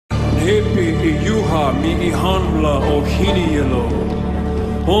hepi I juha mi I hanla o hinielo.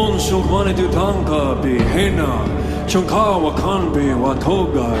 On sukmane tu tankapi hena, chonkawa kanbe wa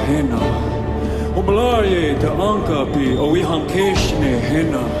toga hena. Oblaye te ankapi o iham keshne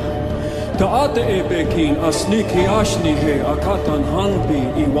hena. Ta ate ebekin asniki ashni he akatan hanbi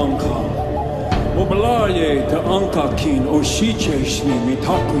I wanka. Oblaye te ankakin o shicheshni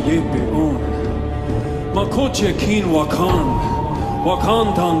mitaku yepe on. Makoche kin wakan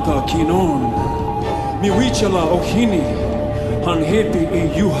tanka kinon. Mi wichala o hini, han hepi I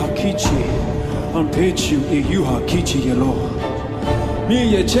yuha kichi, han pechu I yuha kichi yelo. Mi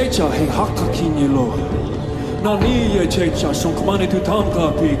ye checha he haka kin yelo. Na ni ye checha son kmane tu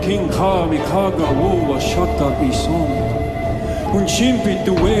tanka pi king ka mi kaga wowa shaka I son. Un chimpi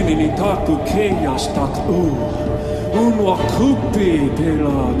dueni ni taku keya stak u. Un wakupi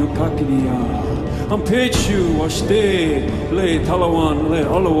pela nukakidia. Am pechu washte le talawan le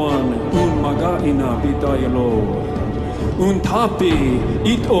alawan un magaina bitayelo. Un tapi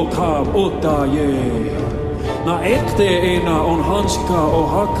it okab otaye. Na ekte ena on hanska o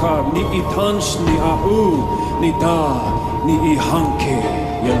haka ni itans ni au ni da ni I hanke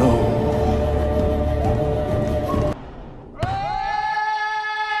yelo.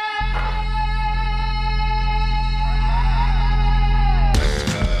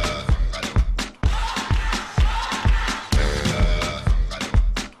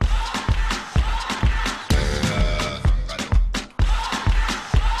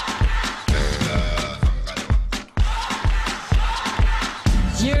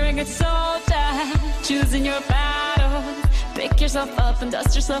 You're a good soldier, choosing your battle. Pick yourself up and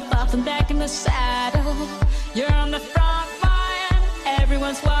dust yourself off and back in the saddle. You're on the front line,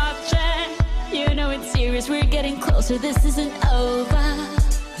 everyone's watching. You know it's serious, we're getting closer, this isn't over.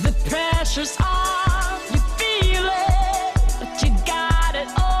 The pressure's on, you feel it, but you got it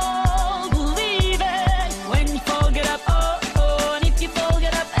all, believe it. When you fall, get up, oh, oh, and if you fall,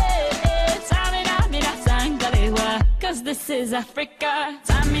 get up, eh, eh. Tamina, mina, sangalewa, 'cause this is Africa.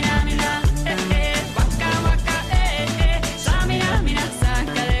 Tamina, mina, eh, eh, waka, waka, eh, eh. Tamina, mina,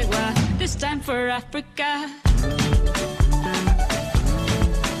 sangalewa, this time for Africa.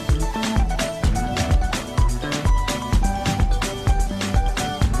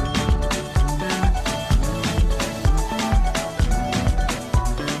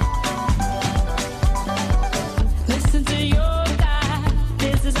 Listen to your God,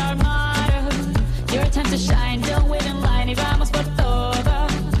 this is our motto. Your time to shine, don't wait in line, y vamos por todo.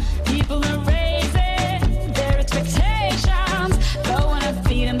 People are raising their expectations. Go on and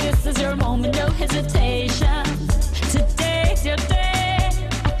feed them, this is your moment, no hesitation. Today's your day,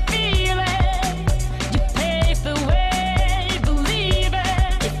 feel it. You pave the way, believe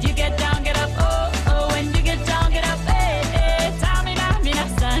it. If you get down, get up, oh, oh. When you get down, get up, eh, eh. Tamina, mina,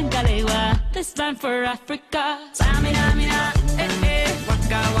 sangalewa, this time for Africa. Tamina, mina, eh, eh.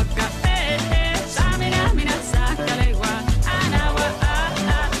 Waka, waka, eh, eh. Tamina, mina, sangalewa, anawa, ah,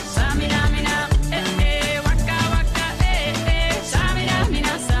 ah. Tamina, mina, eh, eh. Waka, waka, eh, eh. Tamina,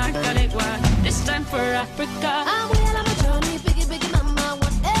 mina, sangalewa, this time for Africa. I'm well on my journey, biggie, biggie mama,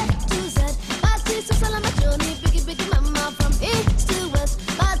 one A to Z. My teeth so on my journey, biggie, biggie mama, from east to west.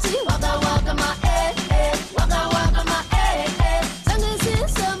 My teeth waka, waka, my eh, waka, waka, my eh. Send this in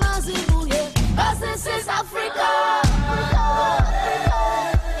some Zimbabwe, yeah, 'cause this is Africa.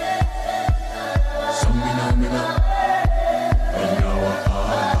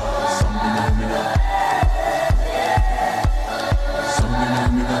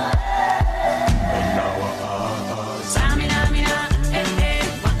 Tamina, mina, eh, eh.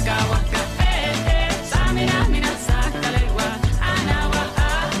 Waka, waka, eh, eh. Tamina, mina, sangalewa, anawa,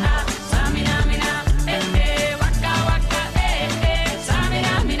 ah, ah. Tamina, mina, eh, eh. Waka, waka, eh, eh.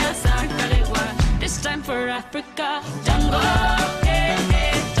 Tamina, mina, sangalewa, this time for Africa. Jungle.